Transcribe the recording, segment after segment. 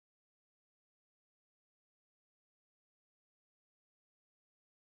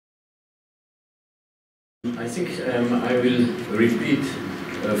I think I will repeat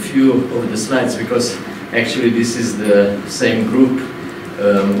a few of the slides because actually this is the same group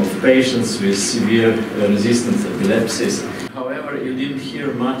of patients with severe resistant epilepsies. However, you didn't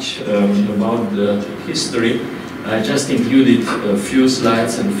hear much about the history. I just included a few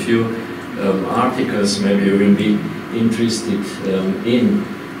slides and a few articles maybe you will be interested in.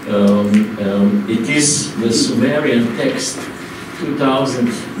 It is the Sumerian text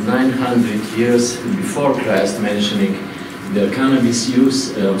 2,900 years before Christ mentioning the cannabis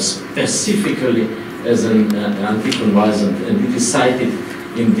use specifically as an anticonvulsant, and it is cited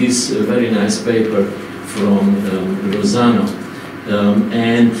in this very nice paper from Lozano.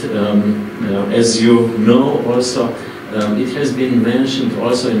 As you know also, it has been mentioned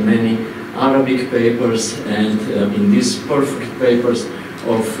also in many Arabic papers and in these perfect papers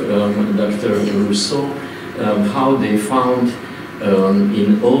of Dr. Rousseau, how they found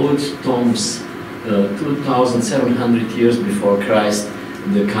in old tombs 2,700 years before Christ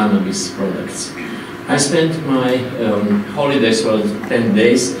the cannabis products. I spent my holidays, well, 10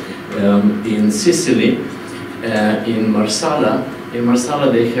 days in Sicily, in Marsala. In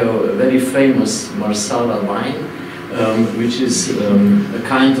Marsala they have a very famous Marsala wine, which is a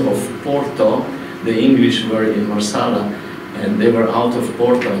kind of Porto. The English were in Marsala and they were out of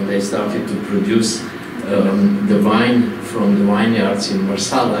Porto and they started to produce the wine from the vineyards in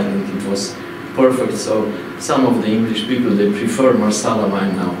Marsala, and it was perfect. So some of the English people, they prefer Marsala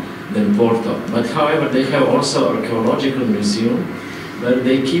wine now than Porto. But however, they have also an archaeological museum where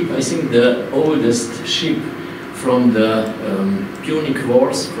they keep, I think, the oldest ship from the Punic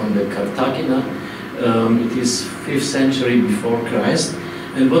Wars, from the Cartagena. It is 5th century before Christ.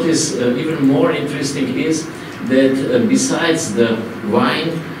 And what is even more interesting is that besides the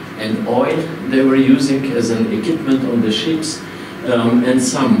wine and oil they were using as an equipment on the ships, and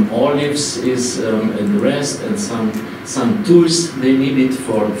some olives is and the rest, and some tools they needed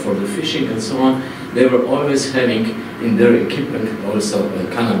for the fishing and so on. They were always having in their equipment also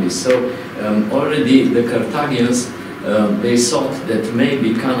cannabis. So already the Carthaginians, they thought that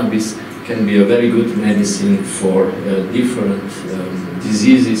maybe cannabis can be a very good medicine for different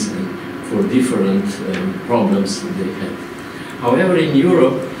diseases and for different problems they had. However, in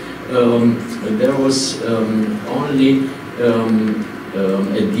Europe there was only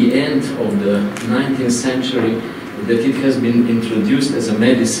at the end of the 19th century that it has been introduced as a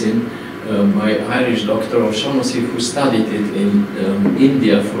medicine by Irish Dr. O'Shaughnessy, who studied it in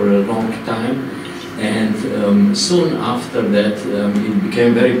India for a long time, and soon after that it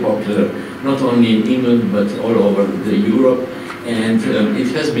became very popular, not only in England but all over Europe, and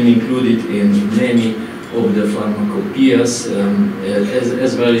it has been included in many of the pharmacopoeias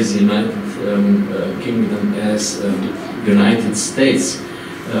as well as United Kingdom as United States.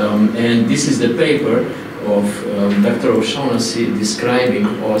 And this is the paper of Dr. O'Shaughnessy describing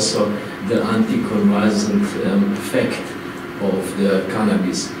also the anticonvulsant effect of the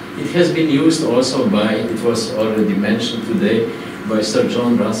cannabis. It has been used also by, it was already mentioned today, by Sir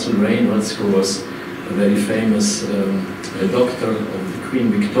John Russell Reynolds, who was a very famous doctor of the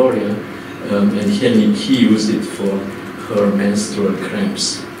Queen Victoria, and he used it for her menstrual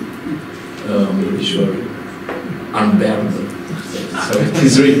cramps, which were unbearable. So it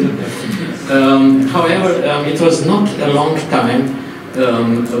is written. However, it was not a long time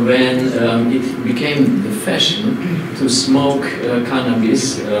when it became the fashion to smoke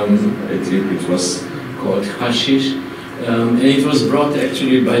cannabis. It was called hashish, and it was brought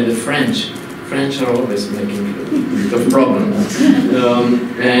actually by the French. French are always making a bit of problem.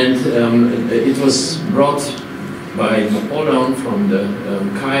 It was brought by Napoleon from the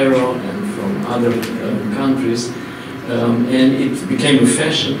Cairo and from other countries, and it became a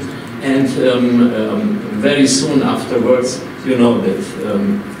fashion. And very soon afterwards, you know that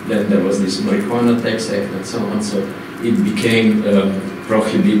then there was this Marijuana Tax Act and so on, so it became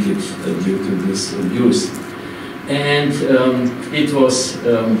prohibited due to this abuse. And it was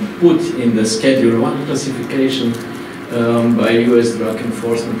put in the Schedule 1 classification by US Drug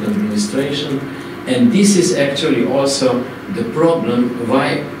Enforcement Administration, and this is actually also the problem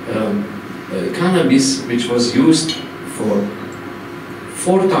why cannabis, which was used for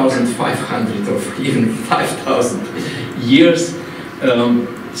 4,500 or even 5,000 years,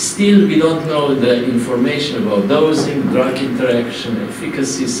 still we don't know the information about dosing, drug interaction,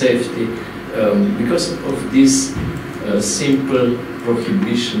 efficacy, safety, because of this simple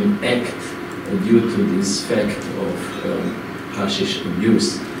prohibition act due to this fact of hashish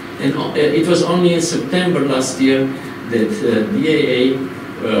abuse. And it was only in September last year that DAA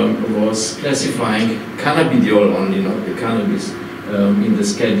was classifying cannabidiol only, not the cannabis, in the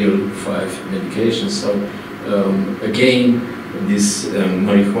Schedule 5 medication. So again, this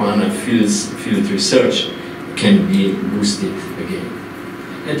marijuana field research can be boosted again.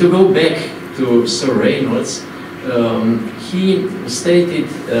 And to go back to Sir Reynolds, he stated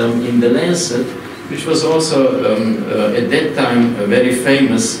in the Lancet, which was also at that time a very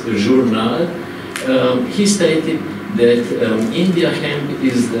famous journal, he stated that India hemp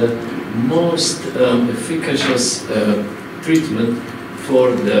is the most efficacious treatment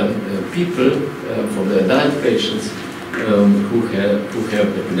for the people, for the adult patients who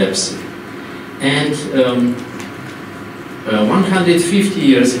have epilepsy. And 150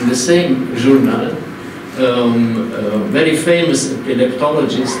 years in the same journal, very famous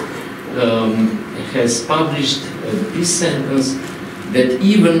epileptologist has published this sentence that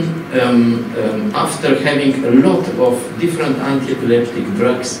even after having a lot of different anti-epileptic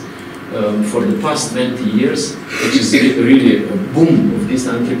drugs for the past 20 years, which is really a boom of these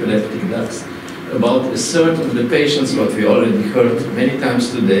anti-epileptic drugs, about a third of the patients, what we already heard many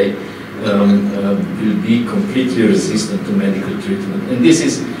times today, will be completely resistant to medical treatment. And this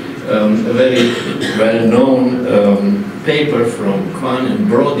is a very well-known paper from Kwan and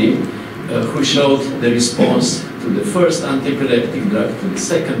Brody, who showed the response to the first anti-epileptic drug, to the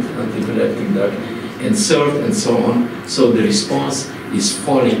second anti-epileptic drug, and third, and so on. So the response is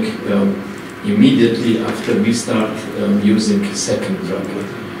falling immediately after we start using second drug.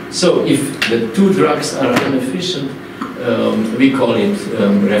 So if the two drugs are inefficient, we call it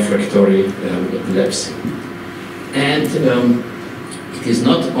refractory epilepsy. And it is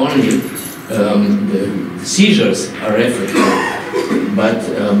not only the seizures are refractory, but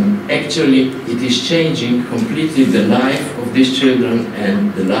actually it is changing completely the life of these children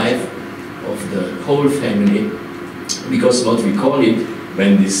and the life of the whole family, because what we call it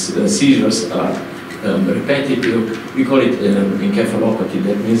when these seizures are repetitive, we call it encephalopathy.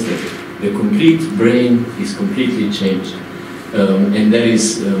 That means that the complete brain is completely changed, and there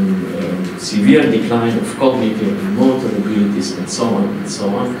is severe decline of cognitive and motor abilities, and so on,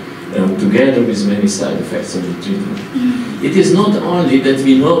 together with many side effects of the treatment. It is not only that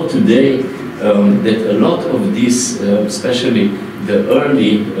we know today that a lot of these, especially the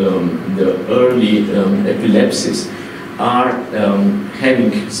early epilepsies, are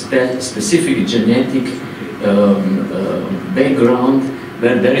having specific genetic background,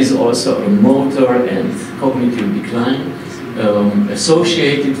 where there is also a motor and cognitive decline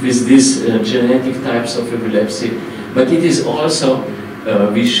associated with these genetic types of epilepsy. But it is also,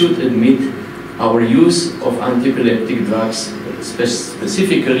 we should admit, our use of anti-epileptic drugs,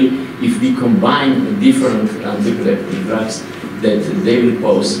 specifically if we combine different anti-epileptic drugs, that they will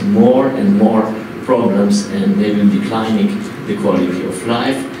pose more and more problems, and they will declining the quality of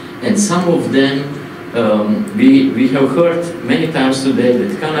life. And some of them, we have heard many times today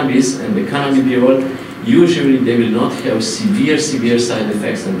that cannabis and the cannabidiol, usually they will not have severe side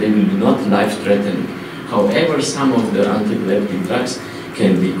effects, and they will be not life-threatening. However, some of the anti-epileptic drugs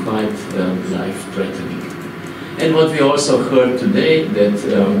can be quite life-threatening. And what we also heard today, that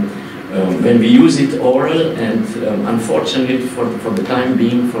when we use it oral, and unfortunately for the time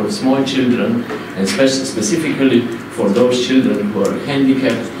being for small children, and specifically for those children who are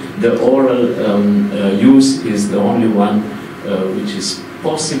handicapped, the oral use is the only one which is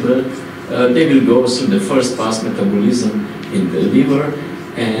possible. They will go through the first pass metabolism in the liver,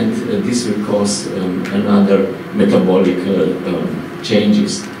 and this will cause another metabolic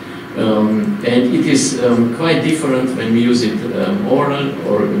changes. And it is quite different when we use it oral,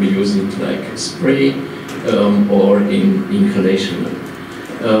 or we use it like spray, or in inhalation.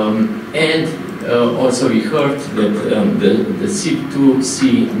 And also we heard that the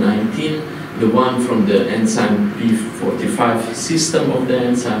CYP2C19, the one from the enzyme P45 system of the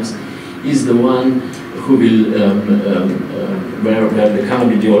enzymes, is the one who will, where the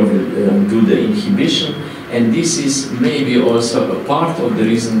cannabidiol will do the inhibition. And this is maybe also a part of the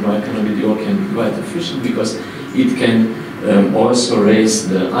reason why cannabidiol can be quite efficient, because it can also raise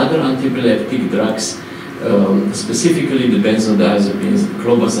the other anti-epileptic drugs, specifically the benzodiazepines, the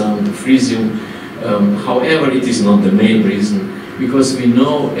clobazam, the frisium. However, it is not the main reason, because we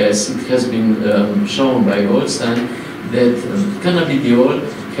know, as it has been shown by Goldstein, that cannabidiol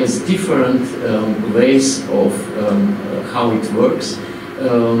has different ways of how it works.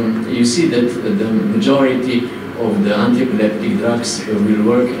 You see that the majority of the anti-epileptic drugs will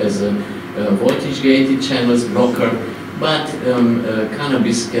work as a voltage-gated channels blocker, but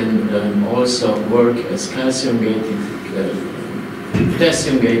cannabis can also work as calcium-gated,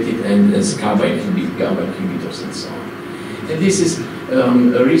 potassium-gated, and as GABA inhibitors, and so on. And this is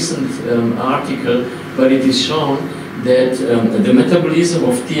a recent article, but it is shown that the metabolism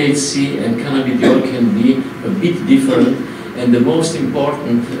of THC and cannabidiol can be a bit different, and the most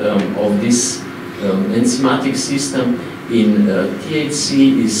important of this enzymatic system in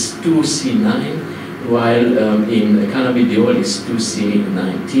THC is 2C9, while in cannabidiol is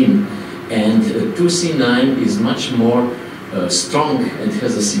 2C19. And 2C9 is much more strong and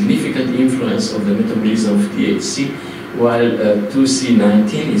has a significant influence of the metabolism of THC, while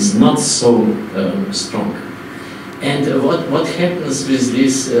 2C19 is not so strong. And what happens with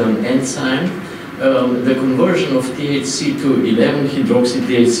this enzyme? The conversion of THC to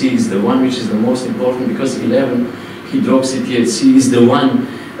 11-hydroxy-THC is the one which is the most important, because 11-hydroxy-THC is the one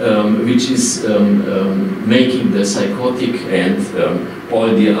which is making the psychotic and all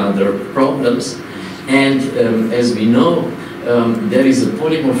the other problems. And as we know, there is a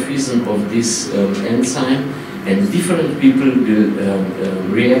polymorphism of this enzyme, and different people will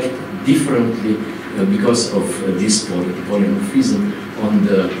react differently because of this polymorphism on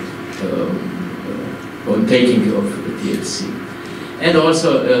the on taking of THC. And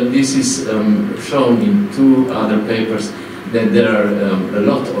also this is shown in two other papers, that there are a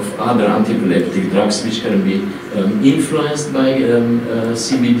lot of other antiepileptic drugs which can be influenced by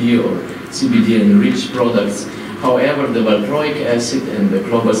CBD or CBD-enriched products. However, the valproic acid and the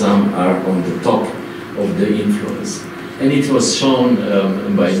clobazam are on the top of the influence. And it was shown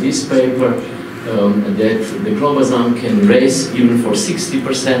by this paper that the clobazam can raise even for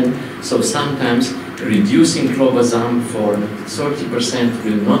 60%, so sometimes reducing clobazam for 30%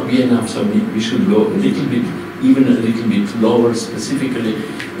 will not be enough, so we should go a little bit, even a little bit lower, specifically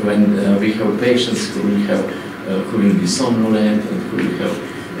when we have patients who will be somnolent and who will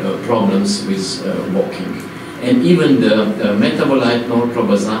have problems with walking. And even the metabolite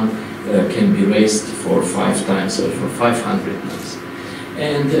norclobazam can be raised for 5 times or for 500 times.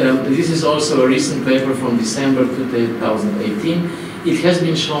 And this is also a recent paper from December 2018. It has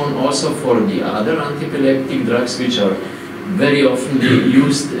been shown also for the other antiepileptic drugs which are very often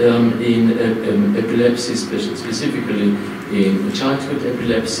used in epilepsy, specifically in childhood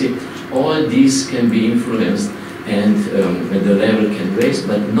epilepsy. All these can be influenced and the level can raise,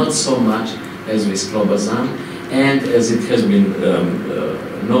 but not so much as with clobazam. And as it has been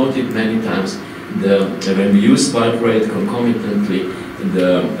noted many times, when we use valproate concomitantly,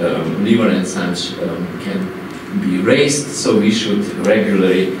 the liver enzymes can be raised, so we should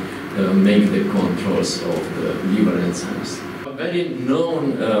regularly make the controls of the liver enzymes. A very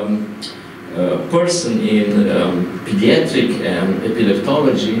known person in pediatric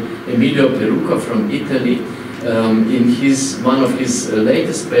epileptology, Emilio Perucca from Italy, in one of his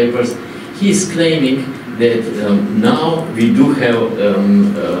latest papers, he is claiming that now we do have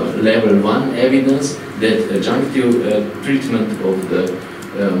level 1 evidence that adjunctive treatment of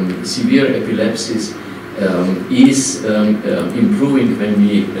the severe epilepsies is improving when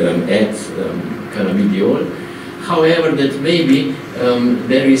we add cannabidiol. However, that maybe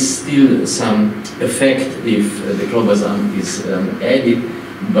there is still some effect if the clobazam is added,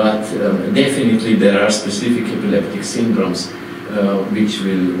 but definitely there are specific epileptic syndromes which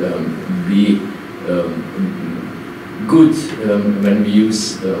will be good when we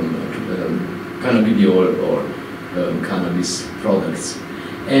use cannabidiol or cannabis products.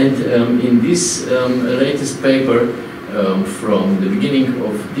 And in this latest paper from the beginning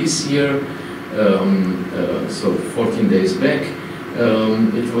of this year, so 14 days back,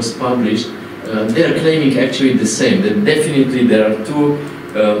 it was published. They are claiming actually the same, that definitely there are two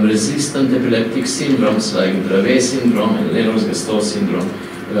resistant epileptic syndromes like Dravet syndrome and Lennox-Gastaut syndrome,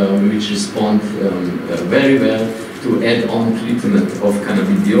 which respond very well to add-on treatment of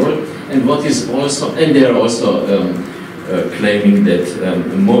cannabidiol. And what is also, and they are also claiming that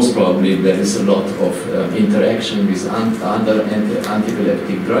most probably there is a lot of interaction with other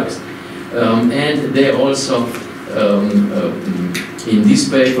anti-epileptic drugs. And they also, in this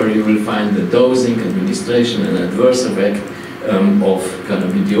paper you will find the dosing, administration and adverse effect of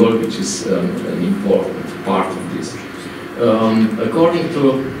cannabidiol, which is an important part of this. According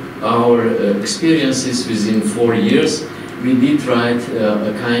to our experiences within 4 years, we did write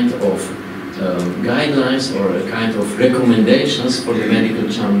a kind of guidelines or a kind of recommendations for the medical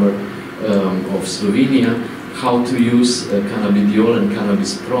chamber of Slovenia, how to use cannabidiol and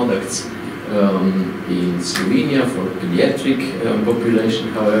cannabis products in Slovenia for pediatric population.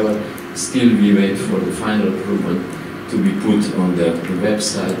 However, still we wait for the final approval to be put on the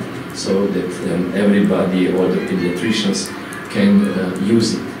website so that everybody, all the pediatricians, can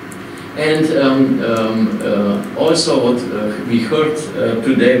use it. And also what we heard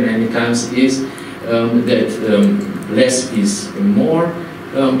today many times is that less is more.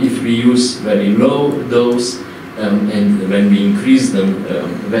 If we use very low dose, and when we increase them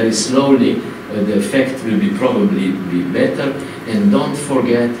very slowly, the effect will probably be better. And don't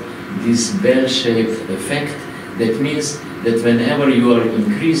forget this bell-shaped effect. That means that whenever you are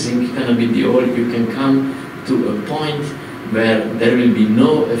increasing cannabidiol, you can come to a point where there will be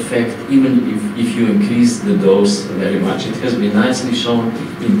no effect even if you increase the dose very much. It has been nicely shown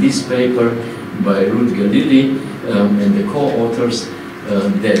in this paper by Ruth Galili and the co-authors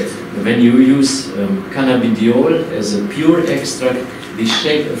that when you use cannabidiol as a pure extract, the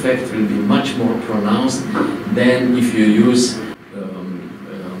shape effect will be much more pronounced than if you use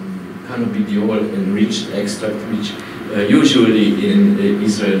cannabidiol enriched extract, which usually in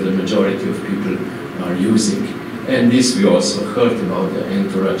Israel the majority of people are using. And this we also heard about the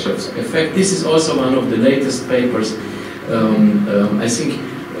entourage effect. This is also one of the latest papers. I think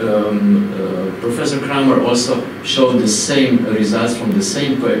Professor Kramer also showed the same results from the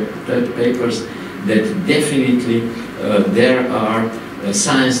same papers, that definitely there are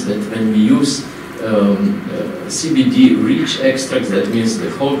signs that when we use CBD-rich extracts, that means the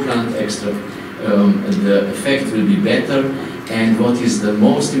whole plant extract, the effect will be better. And what is the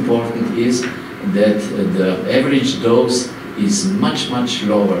most important is that the average dose is much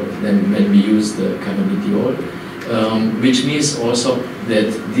lower than when we use the cannabidiol, which means also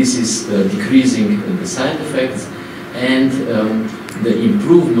that this is decreasing the side effects, and the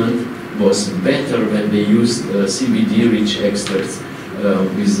improvement was better when they used CBD-rich extracts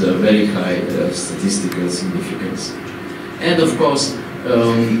with a very high statistical significance. And of course,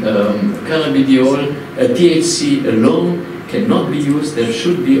 cannabidiol, THC alone cannot be used. There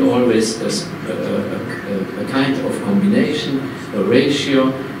should be always a kind of combination, a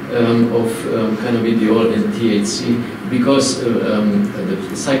ratio of cannabidiol and THC, because the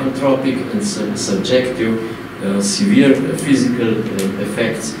psychotropic and subjective severe physical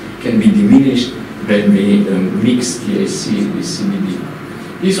effects can be diminished when we mix THC with CBD.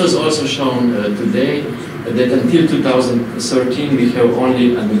 This was also shown today, that until 2013 we have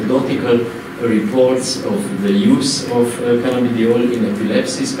only anecdotal reports of the use of cannabidiol in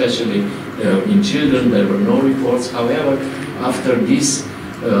epilepsy, especially in children. There were no reports. However, after this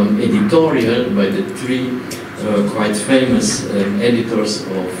editorial by the three quite famous editors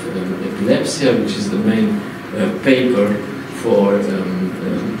of Epilepsia, which is the main paper for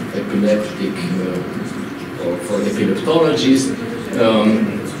epileptic or for epileptologists,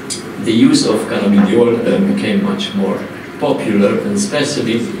 the use of cannabidiol became much more popular, and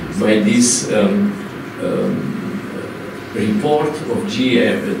especially by this report of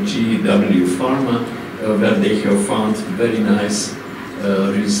GW Pharma, where they have found very nice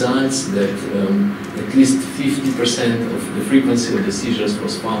results that at least 50% of the frequency of the seizures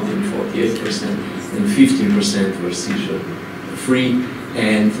was found in 48%, and 15% were seizure-free.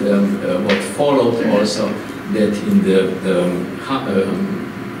 And what followed also, that in the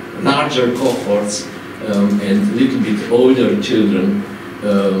larger cohorts and a little bit older children,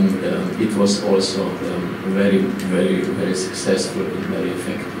 it was also very successful and very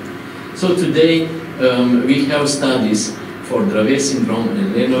effective. So today we have studies for Dravet syndrome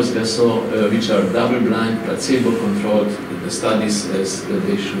and Lennox-Gastaut, which are double-blind, placebo-controlled. The studies as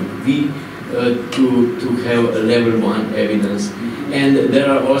they should be to have a level 1 evidence. And there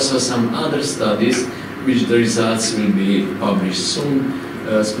are also some other studies which the results will be published soon.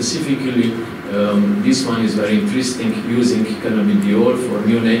 Specifically, this one is very interesting, using cannabidiol for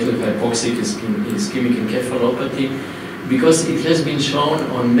neonatal hypoxic ischemic encephalopathy, because it has been shown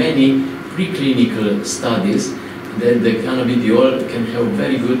on many preclinical studies that the cannabidiol can have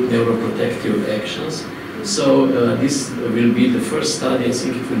very good neuroprotective actions. So this will be the first study. I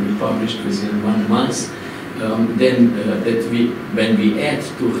think it will be published within 1 month. Then when we add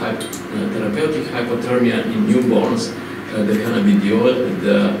to therapeutic hypothermia in newborns, the cannabidiol,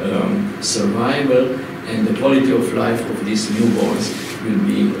 the survival and the quality of life of these newborns will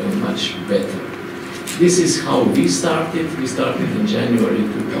be much better. This is how we started. We started in January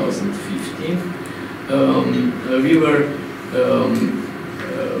 2015. We were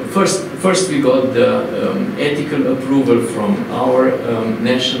first we got the ethical approval from our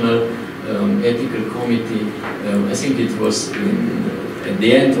national ethical committee. I think it was at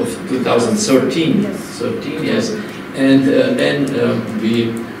the end of 2013. Yes. 13, yes. And then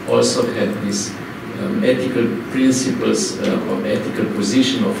we also had this ethical principles or ethical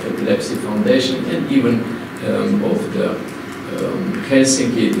position of Epilepsy Foundation, and even of the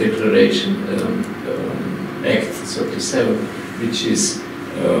Helsinki Declaration Act 37, which is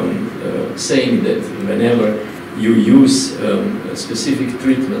saying that whenever you use specific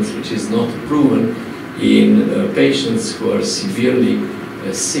treatments which is not proven in patients who are severely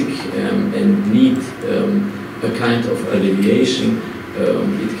sick and need a kind of alleviation,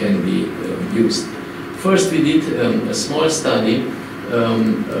 it can be used. First we did a small study,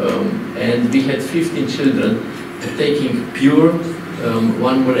 and we had 15 children taking pure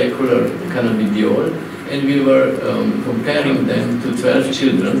 1 molecular cannabidiol, and we were comparing them to 12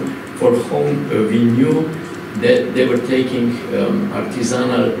 children for whom we knew that they were taking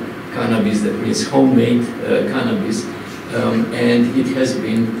artisanal cannabis, that means homemade cannabis, and it has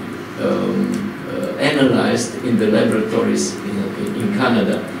been analyzed in the laboratories in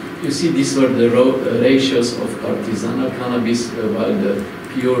Canada. You see, these were the ratios of artisanal cannabis, while the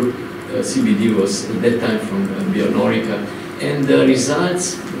pure CBD was at that time from Bionorica. And the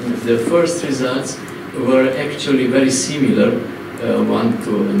results, the first results, were actually very similar one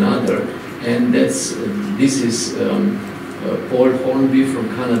to another. And this is Paul Hornby from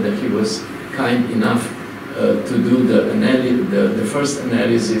Canada. He was kind enough to do the first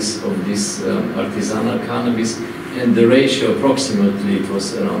analysis of this artisanal cannabis, and the ratio approximately it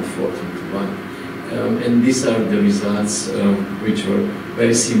was around 4:1. And these are the results which were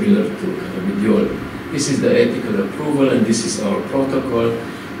very similar to cannabidiol. This is the ethical approval, and this is our protocol.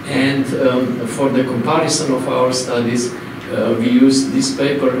 And for the comparison of our studies, we used this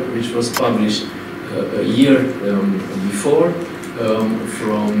paper, which was published a year before,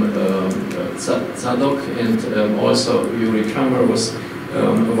 from Zadok, and also Yuri Kramer was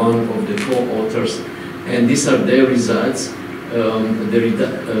one of the co-authors. And these are their results.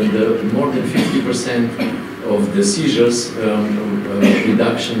 More than 50% of the seizures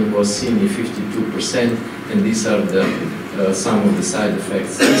reduction was seen in 52%, and these are some of the side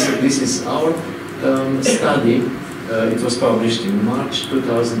effects. This is our study. It was published in March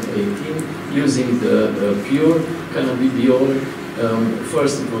 2018 using the pure cannabidiol.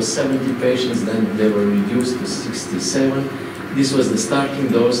 First it was 70 patients, then they were reduced to 67. This was the starting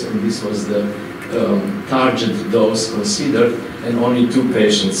dose, and this was the target dose considered, and only 2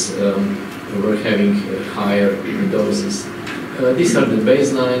 patients were having higher doses. These are the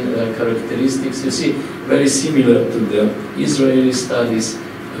baseline characteristics. You see, very similar to the Israeli studies.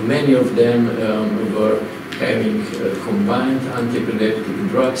 Many of them were having combined antiepileptic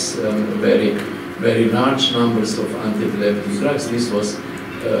drugs, very large numbers of antiepileptic drugs. This was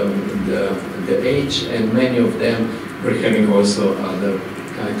the age, and many of them were having also other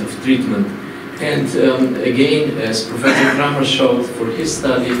kind of treatment. And again, as Professor Kramer showed for his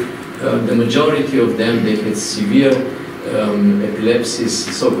study, the majority of them, they had severe epilepsies,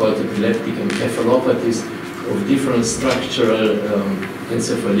 so-called epileptic encephalopathies of different structural,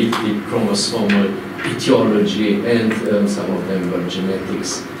 encephalitic, chromosomal etiology, and some of them were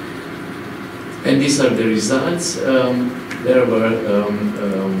genetics. And these are the results. There were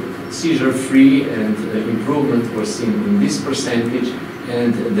seizure-free, and improvement was seen in this percentage,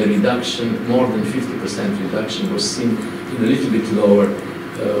 and the reduction, more than 50% reduction, was seen in a little bit lower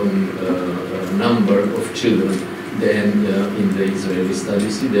number of children than in the Israeli study.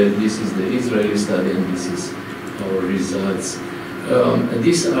 See that this is the Israeli study, and this is our results.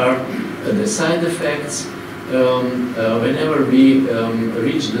 These are the side effects. Whenever we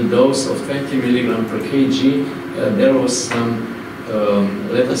reached the dose of 20 milligram per kg, there was some,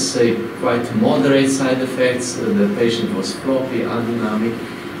 let us say, quite moderate side effects. The patient was floppy, undynamic,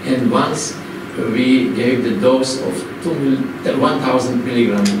 and once we gave the dose of 1,000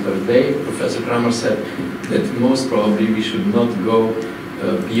 milligrams per day, Professor Kramer said that most probably we should not go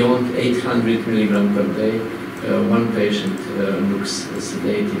beyond 800 milligrams per day. One patient looks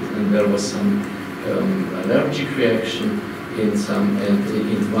sedated, and there was some allergic reaction in some, and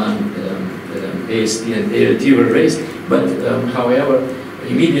in one AST and ALT were raised, but however,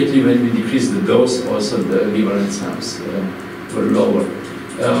 immediately when we decreased the dose, also the liver enzymes were lower.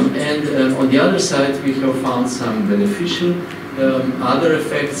 And on the other side, we have found some beneficial other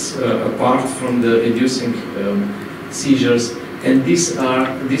effects apart from the reducing seizures, and this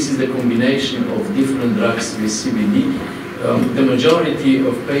is the combination of different drugs with CBD. The majority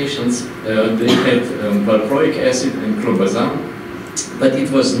of patients, they had valproic acid and clobazam, but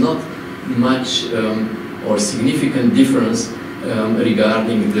it was not much or significant difference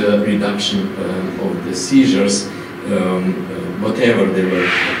regarding the reduction of the seizures, whatever they were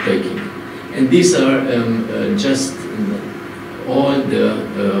taking. And these are just all the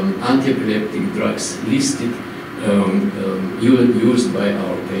antiepileptic drugs listed, used by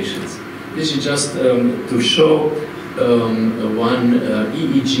our patients. This is just to show one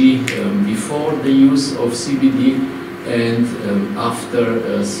EEG before the use of CBD, and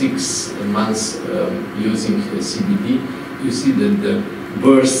after 6 months using CBD, you see that the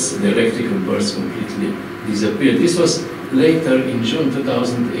bursts, the electrical bursts, completely disappeared. This was later in June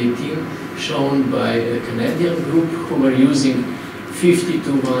 2018 shown by a Canadian group who were using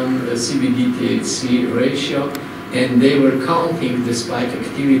 50:1 CBD-THC ratio, and they were counting the spike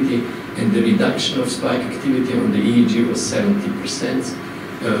activity, and the reduction of spike activity on the EEG was 70%.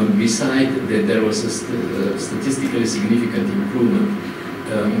 Beside that, there was a statistically significant improvement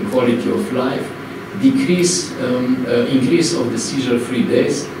in quality of life, increase of the seizure-free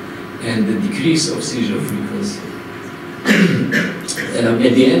days, and the decrease of seizure frequency.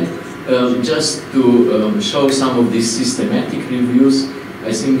 At the end, just to show some of these systematic reviews,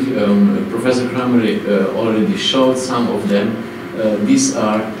 I think Professor Kramer already showed some of them. These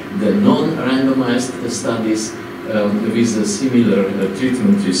are the non-randomized studies with a similar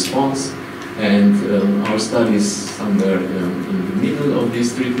treatment response, and our study is somewhere in the middle of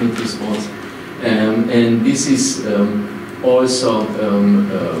this treatment response. And this is also,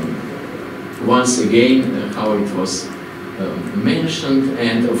 once again, how it was mentioned.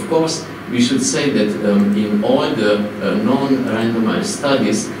 And of course, we should say that in all the non-randomized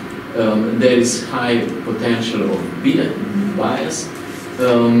studies, there is high potential of bias.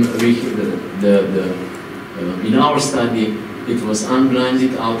 In our study, it was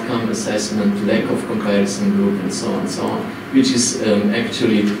unblinded outcome assessment, lack of comparison group, and so on, which is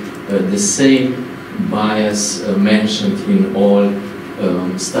actually the same bias mentioned in all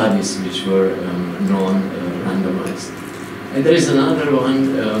studies which were non-randomized. And there is another one,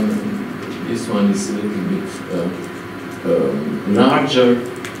 this one is a little bit larger,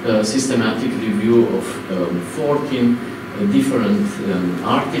 systematic review of 14 different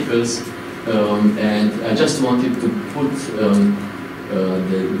articles, and I just wanted to put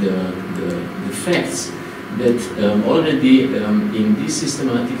the facts that already in this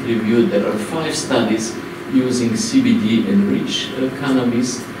systematic review there are 5 studies using CBD-enriched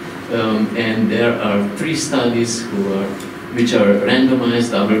cannabis, and there are 3 studies which are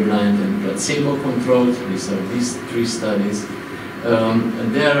randomized, double-blind, and placebo-controlled. These are these 3 studies.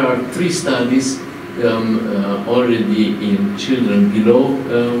 There are 3 studies already in children below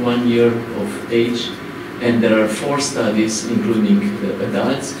 1 year of age, and there are 4 studies including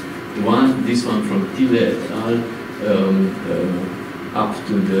adults. This one from Tille et al. Up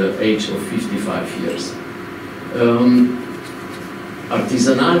to the age of 55 years.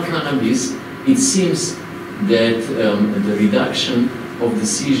 Artisanal cannabis, it seems that the reduction of the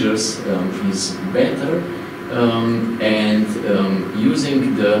seizures is better, and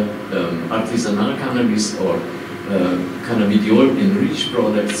using the artisanal cannabis or cannabidiol-enriched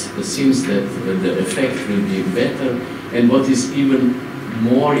products, it seems that the effect will be better. And what is even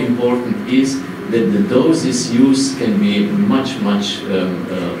more important is that the doses used can be much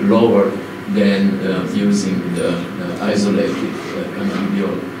lower than using the isolated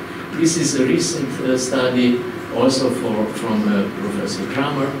cannabidiol. This is a recent study also from Professor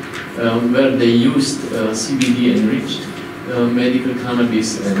Kramer, where they used CBD-enriched medical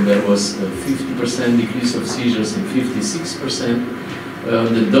cannabis, and there was a 50% decrease of seizures and 56%.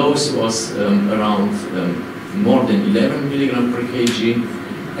 The dose was around more than 11 milligram per kg,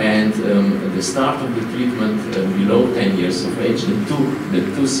 and at the start of the treatment below 10 years of age, the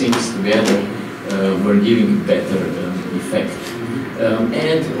two things together were giving better effect.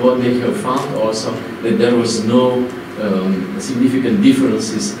 And what they have found also, that there was no significant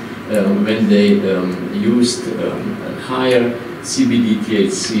differences when they used a higher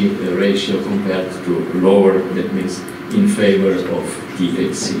CBD-THC ratio compared to lower, that means in favor of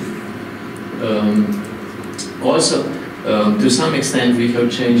THC. Also, to some extent, we have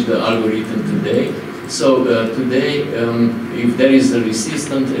changed the algorithm today. So today, if there is a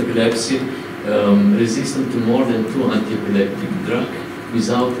resistant epilepsy, resistant to more than 2 anti-epileptic drugs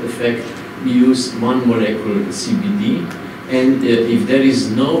without effect, we use 1 molecule CBD. And if there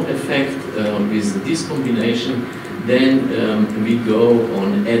is no effect with this combination, then we go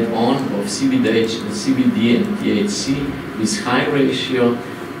on add-on of CBD and THC with high ratio.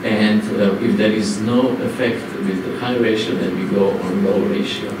 And if there is no effect with the high ratio, then we go on low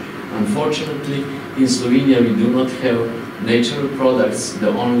ratio. Unfortunately, in Slovenia, we do not have natural products. The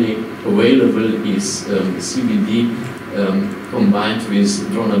only available is CBD combined with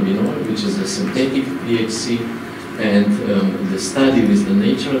dronabinol, which is a synthetic THC. And the study with the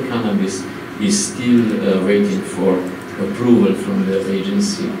natural cannabis is still waiting for approval from the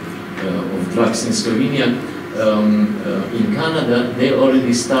Agency of Drugs in Slovenia. In Canada, they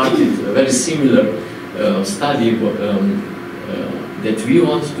already started a very similar study that we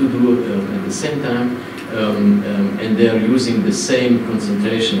want to do at the same time, and they are using the same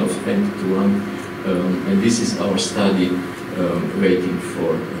concentration of 10:1, and this is our study waiting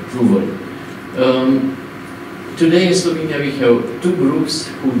for approval. Today in Slovenia we have two groups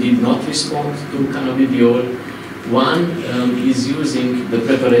who did not respond to cannabidiol. One is using the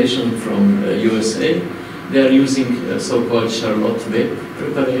preparation from USA. They are using so-called Charlotte Web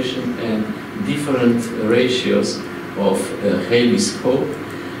preparation and different ratios of Haley's Hope.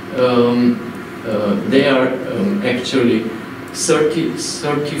 They are actually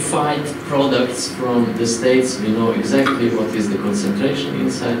certified products from the States. We know exactly what is the concentration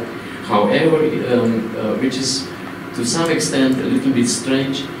inside. However, which is to some extent a little bit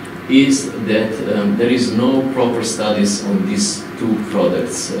strange, is that there is no proper studies on these two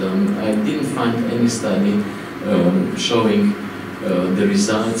products. I didn't find any study showing the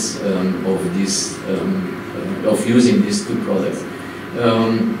results of this of using these two products.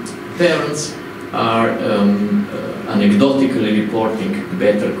 Parents are anecdotally reporting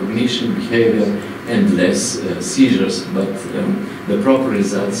better cognition, behavior, and less seizures, but the proper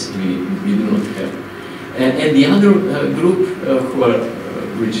results we do not have. And the other group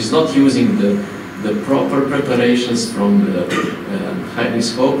which is not using the proper preparations from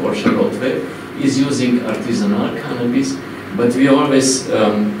Haley's Hope or Charlotte Web is using artisanal cannabis, but we always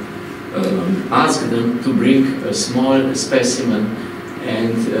ask them to bring a small specimen,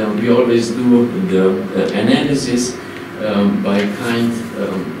 and we always do the analysis by kind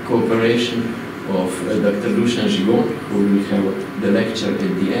cooperation of Dr. Dusan Žigon, who will have the lecture at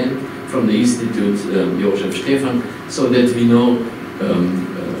the end, from the Institute Jožef Stefan, so that we know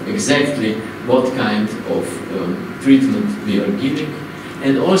exactly what kind of treatment we are giving.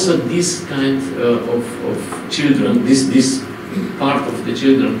 And also this kind of children, this part of the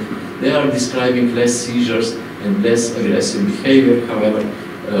children, they are describing less seizures and less aggressive behavior. However,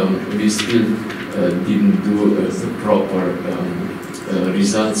 we still didn't do the proper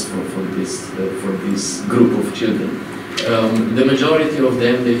results for this group of children. The majority of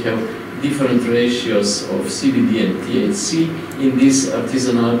them, they have different ratios of CBD and THC in these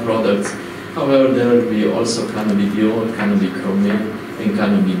artisanal products. However, there will be also cannabidiol, cannabichromate, and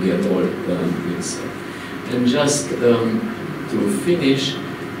cannabigerol inside. And just to finish,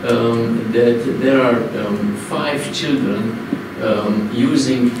 that there are 5 children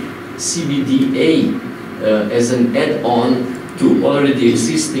using CBDA as an add-on to already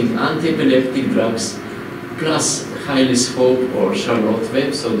existing anti-epileptic drugs, plus Haley's Hope or Charlotte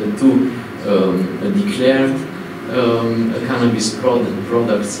Web, so the two declared cannabis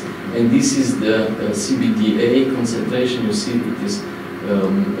products. And this is the CBDA concentration. You see it is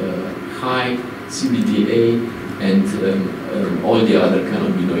high CBDA, and all the other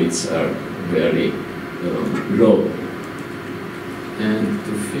cannabinoids are very low. And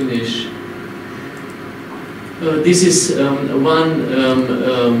to finish, this is one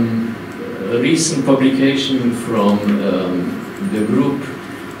recent publication from the group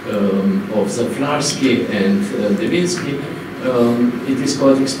of Zaflarsky and Devinsky. It is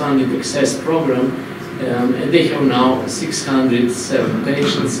called Expanded Access Program, and they have now 607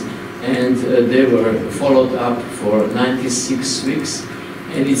 patients, and they were followed up for 96 weeks.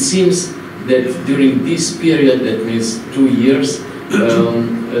 And it seems that during this period, that means 2 years,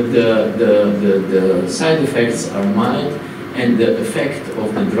 the side effects are mild, and the effect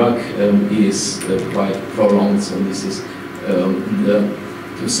of the drug is quite prolonged. So this is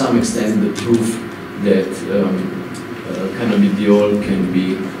to some extent the proof that cannabidiol can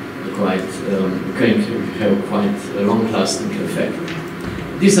be can have quite a long-lasting effect.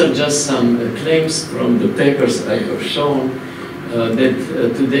 These are just some claims from the papers I have shown that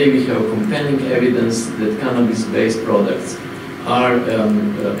today we have compelling evidence that cannabis-based products are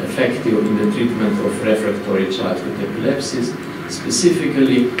effective in the treatment of refractory childhood epilepsies,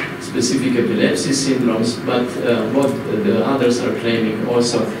 specifically specific epilepsy syndromes, but what the others are claiming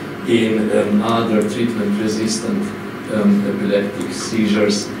also in other treatment-resistant epileptic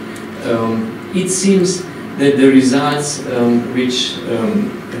seizures. It seems that the results which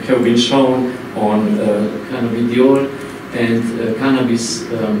have been shown on cannabidiol and cannabis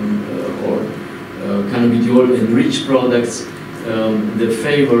or cannabidiol-enriched products, the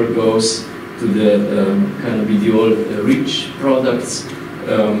favor goes to the cannabidiol-rich products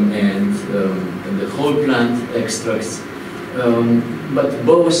and the whole plant extracts. But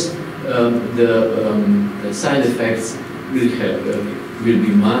both the side effects will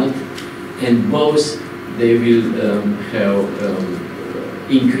be mild, and both they will have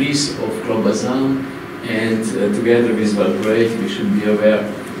increase of clobazam, and together with valproate we should be aware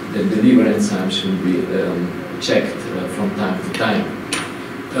that the liver enzyme should be checked from time to time.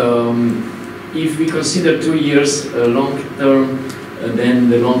 If we consider 2 years long term, then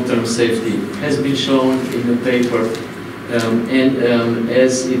the long-term safety has been shown in the paper, and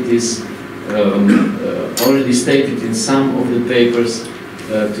as it is already stated in some of the papers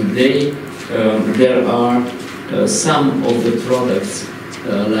today, there are some of the products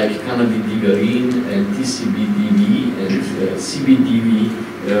like cannabidiol and TCBDV and CBDV,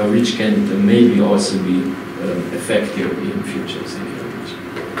 which can maybe also be effective in future. Thank you very much.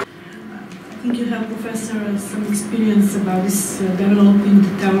 I think you have, Professor, some experience about this developing the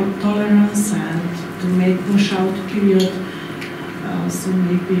tolerance and to make washout period. So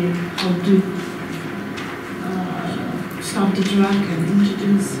maybe how to start the drug and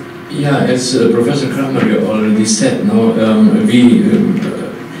introduce. Yeah, as Professor Kramer already said, no,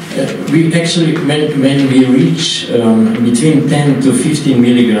 we actually, when we reach between 10 to 15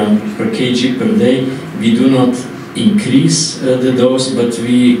 milligram per kg per day, we do not increase the dose, but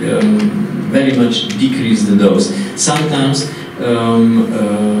we very much decrease the dose. Sometimes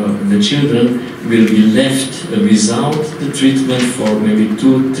the children will be left without the treatment for maybe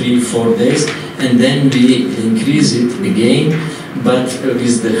 2, 3, 4 days, and then we increase it again, but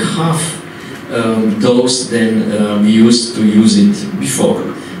with the half dose than we used to use it before.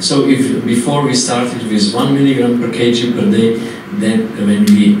 So if before we started with 1 milligram per kg per day, then when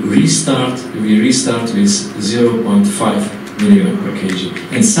we restart with 0.5 milligram per kg.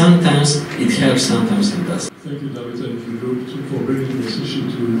 And sometimes it helps, sometimes it doesn't. Thank you, David, and the group for bringing this issue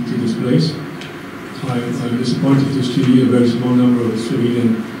to this place. I'm disappointed to see a very small number of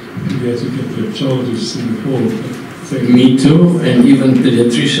Slovenian pediatric epileptologists in the hall. Me too, and even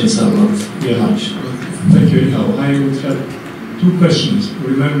pediatricians are not much. Thank you anyhow. I would have 2 questions.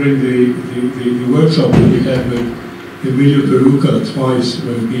 Remembering the workshop that we had with Emilio Peruca twice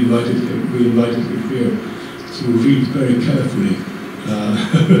when we invited him here to read very carefully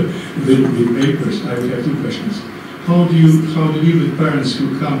the papers, I would have 2 questions. How do you deal with parents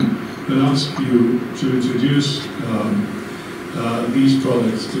who come and ask you to introduce these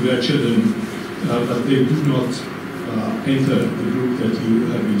products to their children, but they do not enter the group that you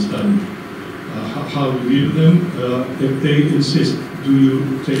have been studying? How do you deal with them? If they insist, do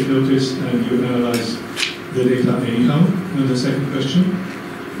you take notice and you analyze the data anyhow? And the second question,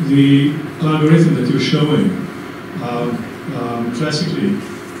 the algorithm that you're showing classically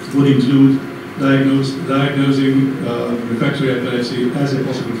would include diagnosing refractory epilepsy as a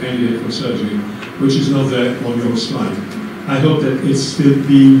possible candidate for surgery, which is not there on your slide. I hope that it's still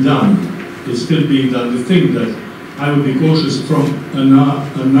being done. It's still being done. The thing that I would be cautious from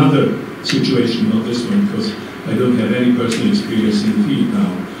another situation, not this one, because I don't have any personal experience in the field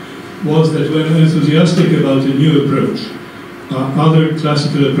now, was that when I'm enthusiastic about a new approach, other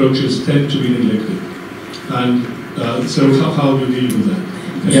classical approaches tend to be neglected. And so how do you deal with that?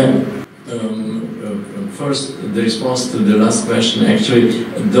 Yeah. First, the response to the last question, actually,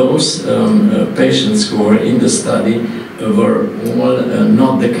 those patients who were in the study were all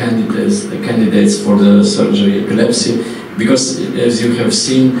not the candidates for the surgery epilepsy, because as you have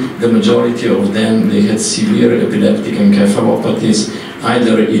seen, the majority of them, they had severe epileptic encephalopathies.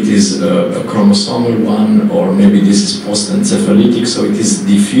 Either it is a chromosomal one, or maybe this is post-encephalitic, so it is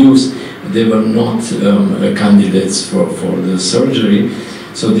diffuse. They were not candidates for the surgery.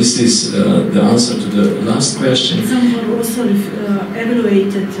 So this is the answer to the last question. Some were also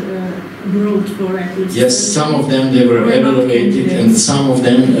evaluated abroad for epilepsy. Yes, some of them they were evaluated, and some of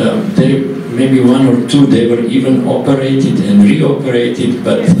them, maybe 1 or 2, they were even operated and reoperated,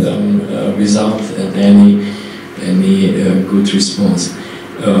 but without any good response.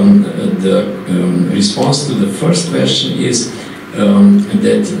 The response to the first question is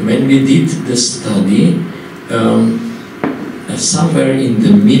that when we did the study, somewhere in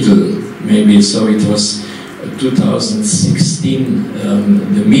the middle, maybe, so it was 2016,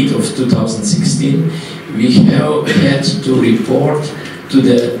 the mid of 2016, we had to report to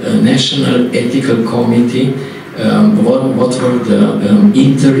the National Ethical Committee what were the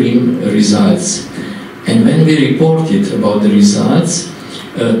interim results. And when we reported about the results,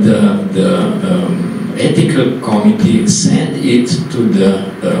 the Ethical Committee sent it to the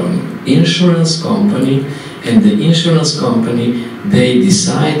insurance company, and the insurance company, they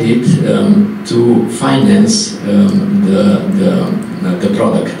decided to finance the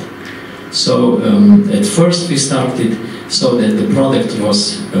product. So at first we started so that the product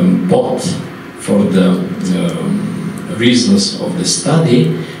was bought for the reasons of the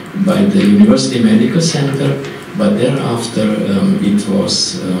study by the University Medical Center, but thereafter it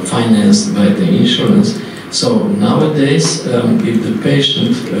was financed by the insurance. So nowadays, if the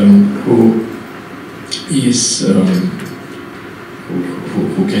patient who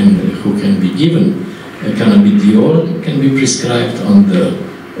can be given cannabidiol can be prescribed on the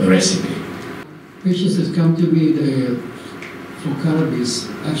recipe. Patients that come to me, they for cannabis,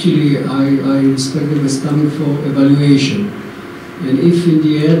 actually I expect them as coming for evaluation. And if in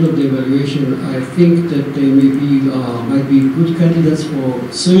the end of the evaluation I think that they might be good candidates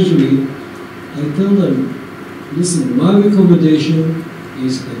for surgery, I tell them, listen, my recommendation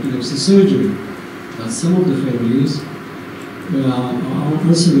is epilepsy surgery. But some of the families are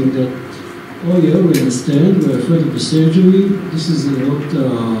answering that, oh yeah, we understand, we're afraid of the surgery, this is not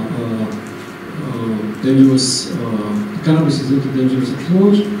dangerous, cannabis is not a dangerous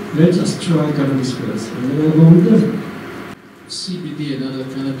approach, let us try cannabis first. And then I go with them. CBD and other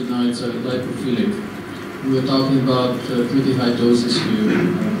cannabinoids are lipophilic. We were talking about pretty high doses here.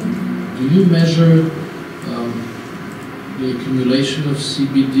 Do you measure the accumulation of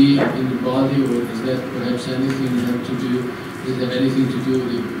CBD in the body, or is that perhaps anything you have to do? Does it have anything to do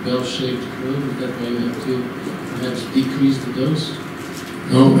with the bell-shaped curve? Is that why you have to perhaps decrease the dose?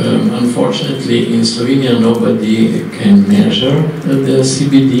 No, unfortunately in Slovenia nobody can measure the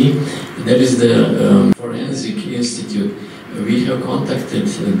CBD. There is the Forensic Institute. We have contacted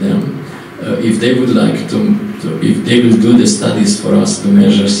them if they would like if they will do the studies for us to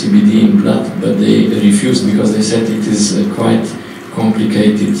measure CBD in blood, but they refused because they said it is a quite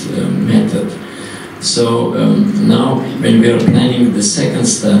complicated method. So now when we are planning the second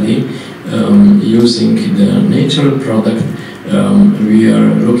study using the natural product, we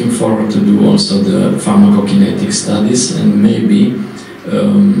are looking forward to do also the pharmacokinetic studies, and maybe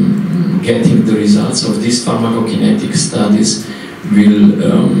getting the results of these pharmacokinetic studies we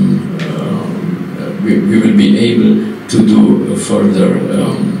will be able to do further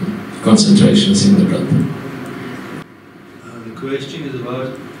concentrations in the blood. The question is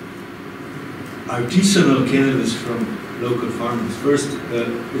about artisanal cannabis from local farmers. First,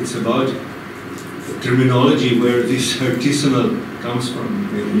 it's about terminology where this artisanal comes from.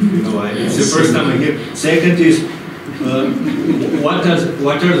 You know, it's the first time I hear. Second is, what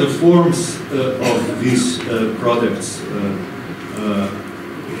are the forms of these products?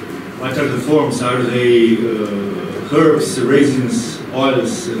 What are the forms? Are they herbs, resins,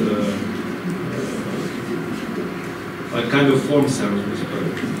 oils? What kind of forms are these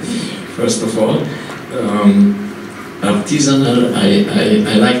products? First of all, artisanal.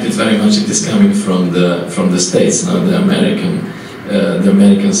 I liked it very much. It is coming from the States now. The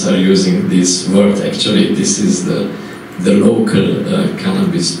Americans are using this word. Actually, this is the local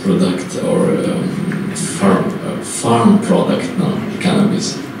cannabis product, or farm product now,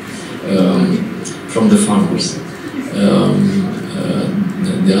 cannabis from the farmers.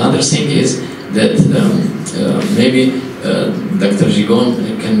 The other thing is that maybe Dr. Gigon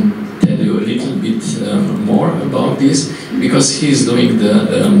can tell you a little bit more about this, because he is doing the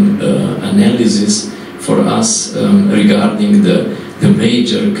analysis for us regarding the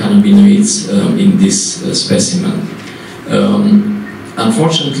major cannabinoids in this specimen.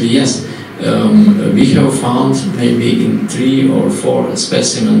 Unfortunately, yes, we have found maybe in 3 or 4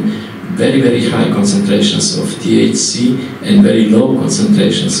 specimens very high concentrations of THC and very low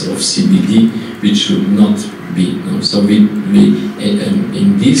concentrations of CBD, which should not be. So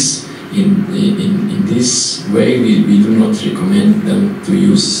in this way we do not recommend them to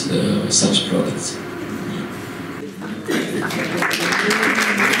use such products.